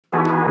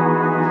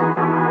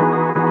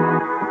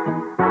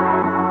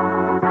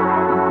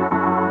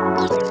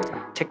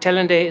Tech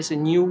Talent Day is a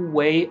new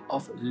way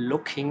of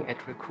looking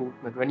at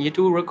recruitment. When you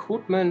do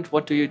recruitment,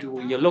 what do?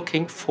 You're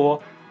looking for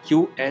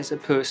you as a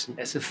person,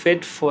 as a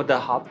fit for the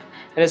hub.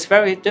 And it's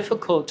very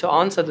difficult to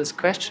answer this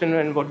question,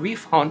 and what we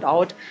found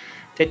out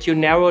that you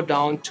narrow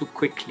down too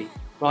quickly,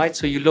 right?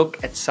 So you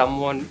look at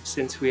someone,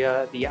 since we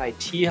are the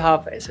IT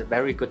hub, as a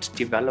very good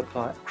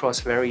developer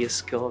across various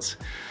skills.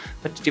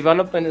 But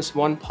development is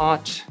one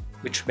part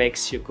which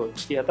makes you good.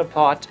 The other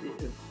part,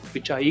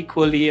 which are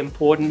equally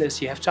important,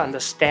 is you have to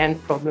understand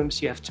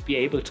problems, you have to be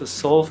able to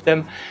solve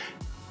them,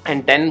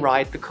 and then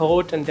write the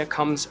code. And there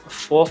comes a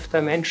fourth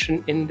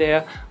dimension in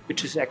there,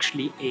 which is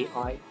actually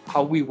AI.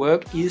 How we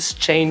work is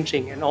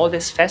changing, and all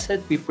this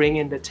facet we bring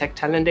in the Tech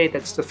Talent Day.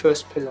 That's the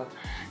first pillar.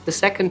 The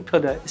second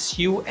pillar is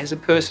you as a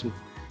person.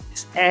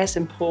 It's as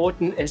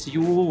important as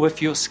you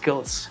with your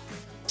skills.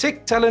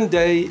 Tech Talent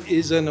Day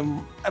is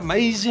an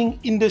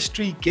amazing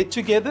industry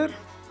get-together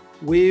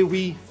where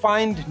we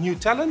find new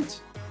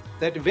talent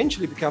that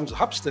eventually becomes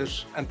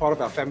hubsters and part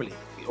of our family.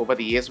 Over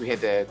the years, we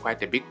had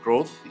quite a big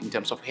growth in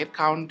terms of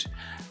headcount.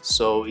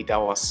 So it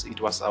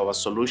was our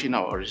solution,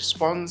 our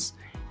response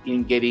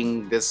in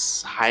getting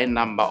this high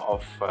number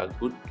of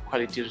good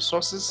quality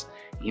resources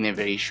in a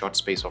very short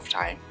space of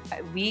time.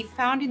 We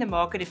found in the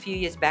market a few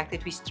years back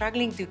that we're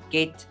struggling to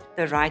get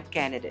the right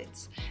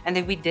candidates and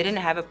that we didn't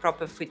have a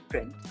proper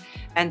footprint.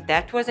 And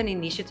that was an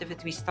initiative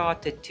that we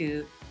started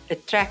to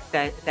attract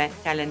that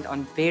talent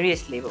on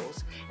various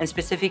levels, and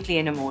specifically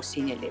in a more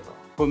senior level.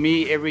 For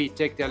me, every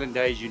Tech Talent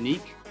Day is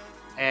unique,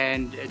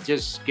 and it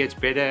just gets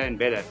better and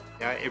better.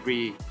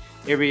 Every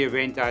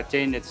event I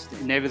attend, it's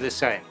never the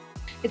same.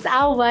 It's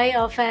our way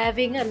of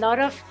having a lot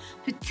of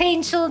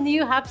potential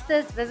new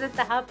hubsters visit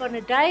the hub on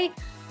a day,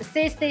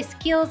 assess their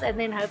skills, and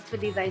then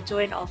hopefully they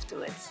join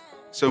afterwards.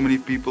 So many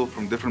people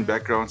from different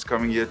backgrounds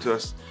coming here to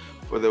us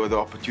for the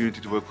opportunity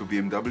to work with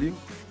BMW.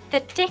 The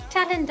Tech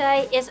Talent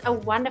Day is a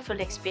wonderful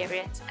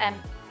experience.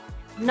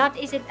 Not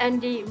is it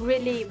only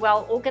really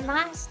well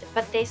organized,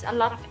 but there's a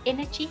lot of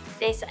energy,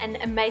 there's an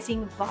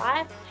amazing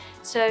vibe,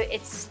 so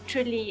it's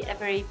truly a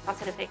very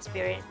positive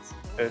experience.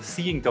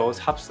 Seeing those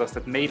hubsters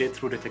that made it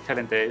through the Tech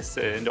Talent Days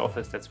in the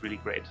office, that's really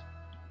great.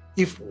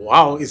 If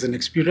wow is an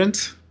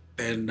experience,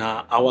 then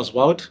I was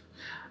wowed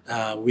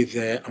with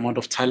the amount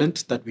of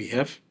talent that we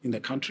have in the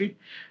country,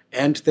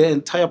 and the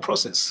entire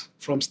process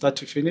from start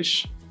to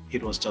finish,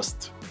 it was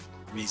just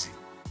amazing.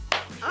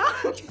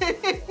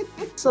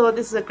 So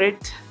this is a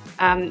great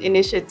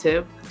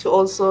initiative to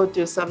also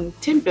do some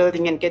team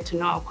building and get to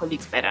know our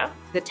colleagues better.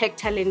 The Tech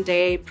Talent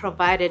Day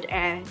provided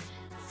a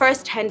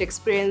first-hand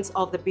experience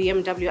of the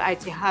BMW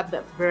IT Hub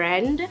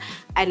brand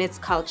and its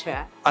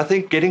culture. I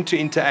think getting to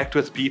interact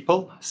with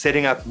people,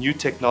 setting up new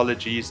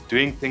technologies,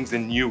 doing things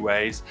in new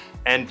ways,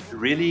 and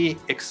really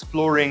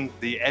exploring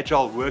the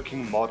agile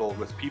working model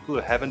with people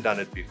who haven't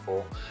done it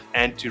before,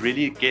 and to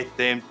really get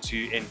them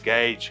to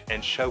engage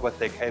and show what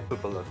they're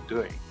capable of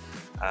doing.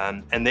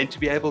 And then to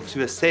be able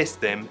to assess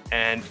them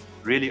and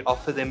really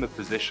offer them a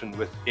position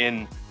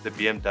within the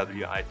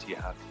BMW IT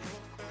Hub.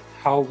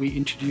 How we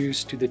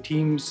introduce to the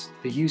teams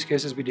the use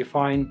cases we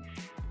define,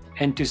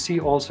 and to see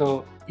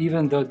also,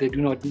 even though they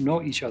do not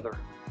know each other,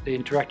 they're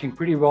interacting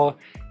pretty well,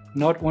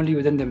 not only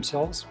within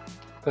themselves,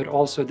 but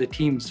also the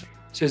teams.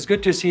 So it's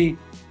good to see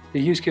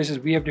the use cases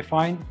we have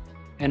defined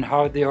and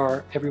how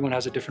everyone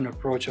has a different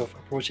approach of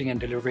approaching and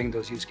delivering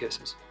those use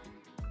cases.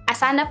 I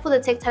signed up for the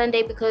Tech Talent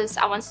Day because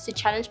I wanted to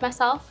challenge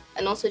myself,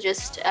 and also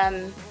just,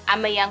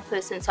 I'm a young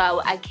person,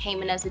 so I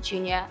came in as a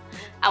junior.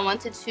 I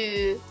wanted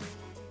to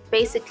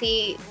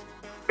basically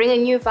bring a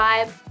new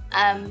vibe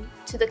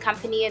to the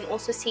company, and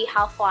also see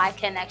how far I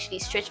can actually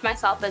stretch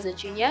myself as a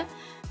junior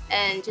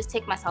and just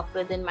take myself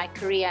further in my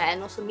career,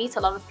 and also meet a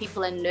lot of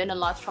people and learn a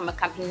lot from a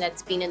company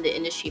that's been in the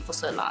industry for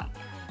so long.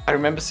 I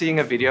remember seeing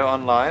a video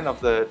online of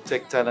the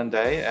Tech Talent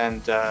Day,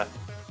 and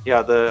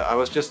I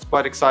was just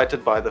quite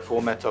excited by the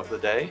format of the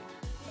day.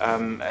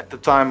 At the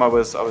time I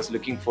was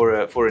looking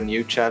for a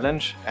new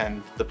challenge,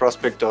 and the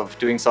prospect of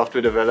doing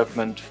software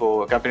development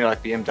for a company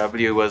like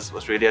BMW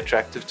was really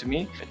attractive to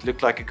me. It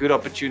looked like a good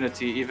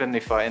opportunity, even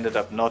if I ended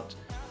up not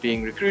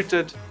being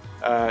recruited.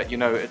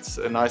 It's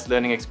a nice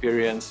learning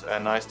experience,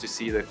 and nice to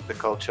see the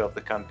culture of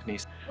the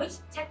companies. Which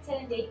Tech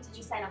Talent Day did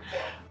you sign up for?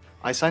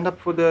 I signed up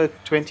for the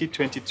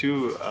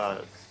 2022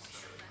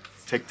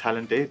 Tech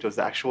Talent Day. It was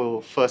the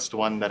actual first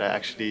one that I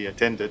actually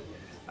attended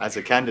as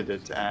a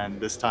candidate, and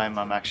this time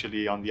I'm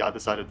actually on the other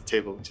side of the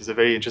table, which is a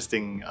very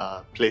interesting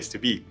place to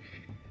be.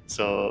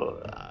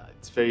 So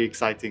it's very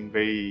exciting,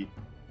 very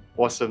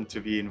awesome to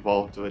be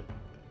involved with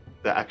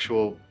the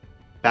actual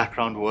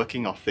background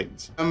working of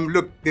things.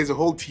 Look, there's a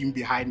whole team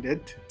behind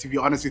it. To be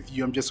honest with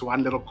you, I'm just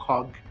one little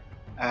cog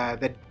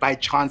that by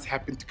chance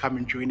happened to come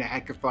and join a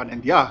hackathon,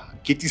 and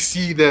get to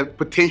see the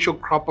potential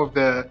crop of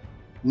the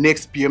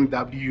next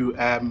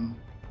BMW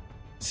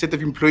set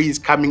of employees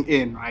coming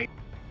in, right?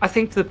 I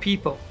think the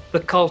people, the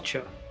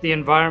culture, the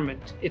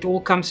environment, it all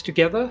comes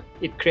together.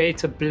 It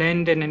creates a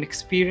blend and an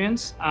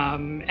experience,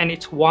 and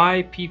it's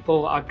why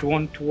people are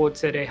drawn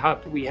towards a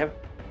hub. We have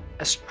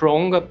a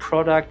stronger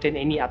product than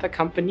any other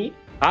company.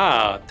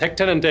 Tech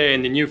Talent Day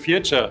in the near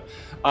future.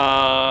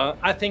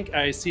 I think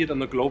I see it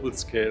on a global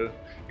scale.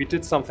 We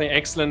did something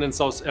excellent in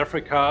South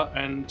Africa,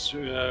 and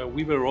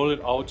we will roll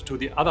it out to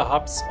the other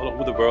hubs all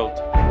over the world.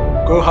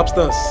 Go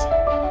Hubsters!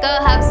 Go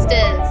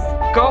Hubsters!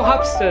 Go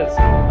Hubsters!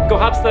 Go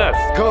Hubsters!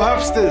 Go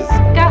Hubsters!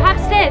 Go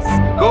Hubsters!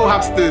 Go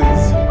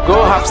Hubsters!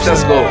 Go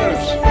Hubsters, go!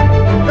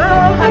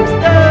 Go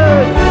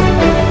Hubsters!